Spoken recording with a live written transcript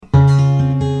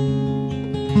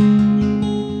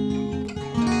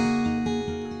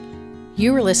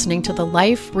You are listening to the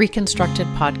Life Reconstructed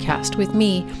podcast with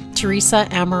me, Teresa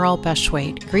Amaral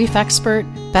Beshwaite, grief expert,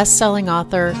 best-selling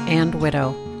author, and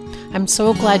widow. I'm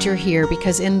so glad you're here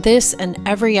because in this and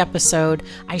every episode,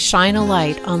 I shine a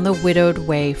light on the widowed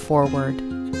way forward.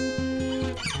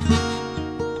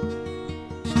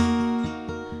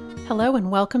 Hello and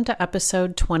welcome to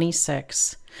episode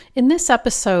 26. In this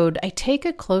episode, I take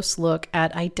a close look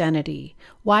at identity,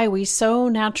 why we so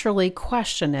naturally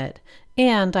question it,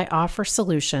 and I offer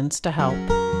solutions to help.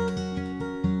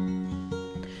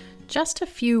 Just a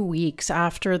few weeks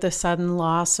after the sudden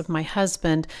loss of my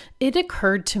husband, it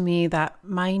occurred to me that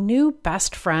my new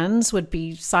best friends would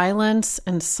be silence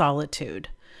and solitude.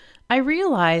 I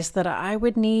realized that I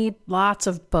would need lots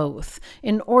of both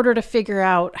in order to figure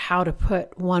out how to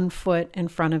put one foot in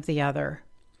front of the other.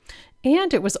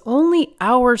 And it was only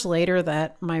hours later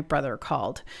that my brother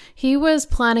called. He was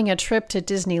planning a trip to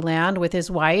Disneyland with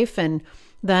his wife and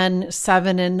then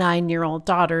 7- and 9-year-old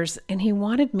daughters, and he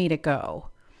wanted me to go.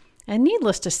 And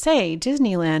needless to say,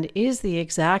 Disneyland is the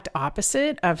exact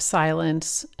opposite of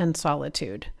silence and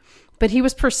solitude. But he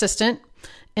was persistent,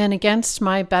 and against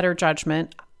my better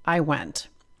judgment, I went.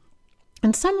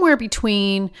 And somewhere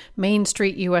between Main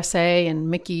Street, USA and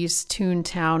Mickey's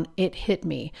Toontown, it hit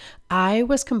me. I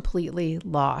was completely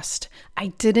lost. I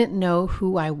didn't know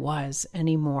who I was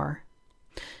anymore.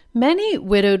 Many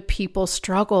widowed people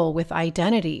struggle with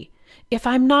identity. If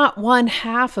I'm not one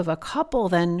half of a couple,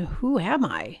 then who am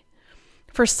I?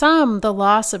 For some, the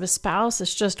loss of a spouse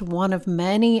is just one of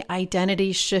many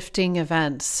identity-shifting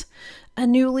events. A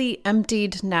newly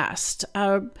emptied nest,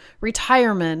 a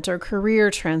retirement or career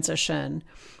transition,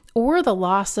 or the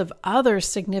loss of other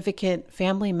significant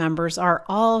family members are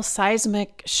all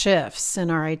seismic shifts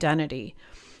in our identity.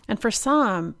 And for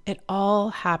some, it all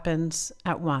happens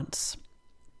at once.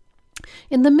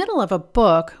 In the middle of a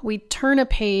book, we turn a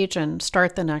page and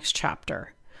start the next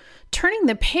chapter. Turning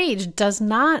the page does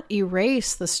not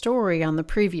erase the story on the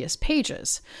previous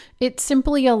pages. It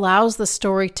simply allows the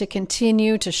story to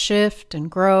continue to shift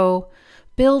and grow,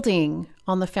 building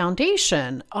on the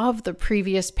foundation of the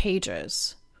previous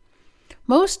pages.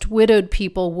 Most widowed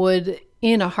people would,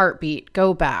 in a heartbeat,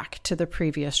 go back to the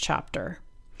previous chapter.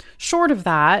 Short of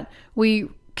that, we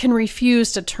can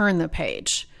refuse to turn the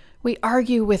page. We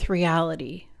argue with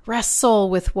reality, wrestle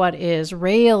with what is,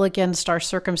 rail against our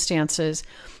circumstances,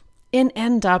 and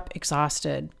end up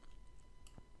exhausted.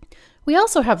 We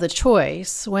also have the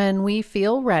choice, when we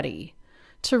feel ready,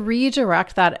 to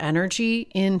redirect that energy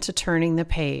into turning the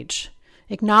page,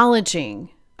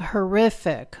 acknowledging a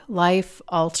horrific,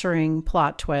 life-altering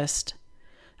plot twist,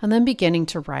 and then beginning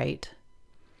to write.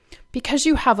 Because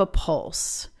you have a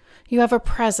pulse, you have a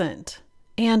present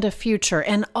and a future,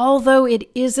 and although it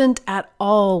isn't at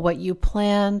all what you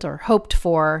planned or hoped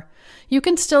for, you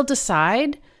can still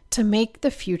decide to make the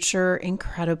future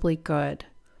incredibly good.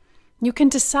 You can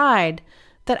decide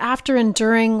that after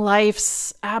enduring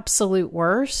life's absolute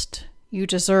worst, you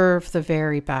deserve the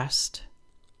very best.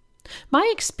 My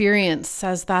experience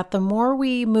says that the more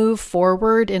we move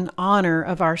forward in honor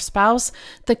of our spouse,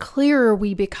 the clearer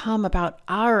we become about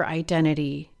our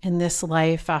identity in this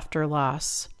life after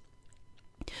loss.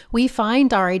 We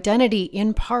find our identity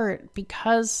in part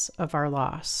because of our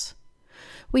loss.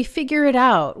 We figure it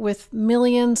out with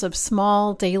millions of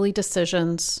small daily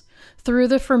decisions through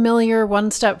the familiar one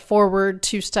step forward,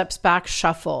 two steps back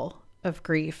shuffle of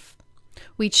grief.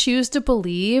 We choose to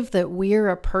believe that we're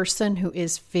a person who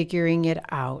is figuring it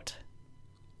out.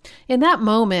 In that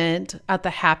moment, at the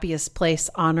happiest place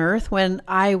on earth, when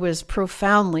I was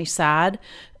profoundly sad,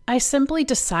 I simply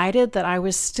decided that I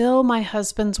was still my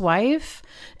husband's wife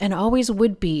and always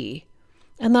would be,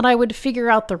 and that I would figure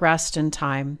out the rest in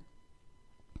time.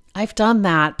 I've done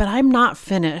that, but I'm not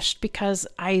finished because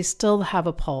I still have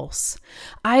a pulse.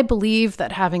 I believe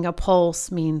that having a pulse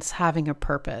means having a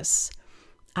purpose.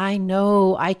 I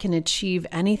know I can achieve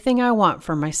anything I want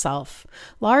for myself,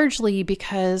 largely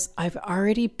because I've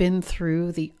already been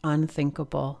through the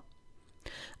unthinkable.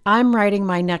 I'm writing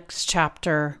my next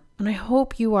chapter, and I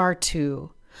hope you are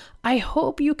too. I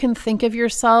hope you can think of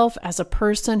yourself as a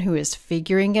person who is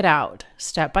figuring it out,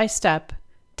 step by step,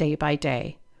 day by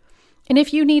day. And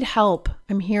if you need help,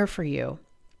 I'm here for you.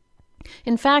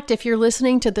 In fact, if you're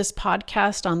listening to this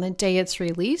podcast on the day it's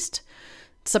released,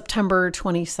 September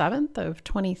 27th of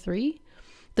 23,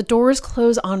 the doors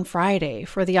close on Friday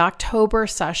for the October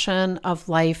session of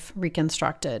Life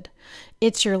Reconstructed.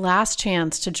 It's your last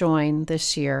chance to join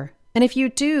this year. And if you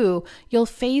do, you'll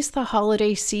face the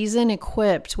holiday season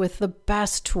equipped with the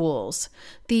best tools,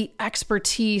 the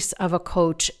expertise of a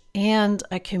coach, and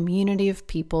a community of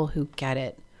people who get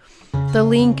it. The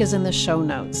link is in the show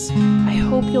notes. I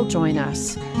hope you'll join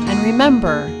us. And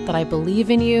remember that I believe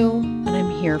in you and I'm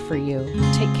here for you.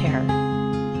 Take care.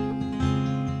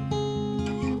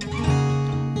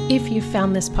 If you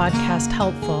found this podcast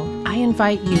helpful, I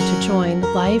invite you to join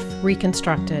Life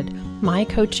Reconstructed, my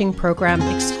coaching program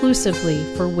exclusively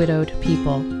for widowed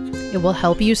people. It will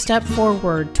help you step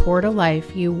forward toward a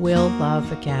life you will love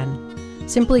again.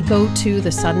 Simply go to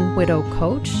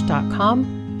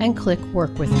thesuddenwidowcoach.com and click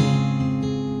Work with Me.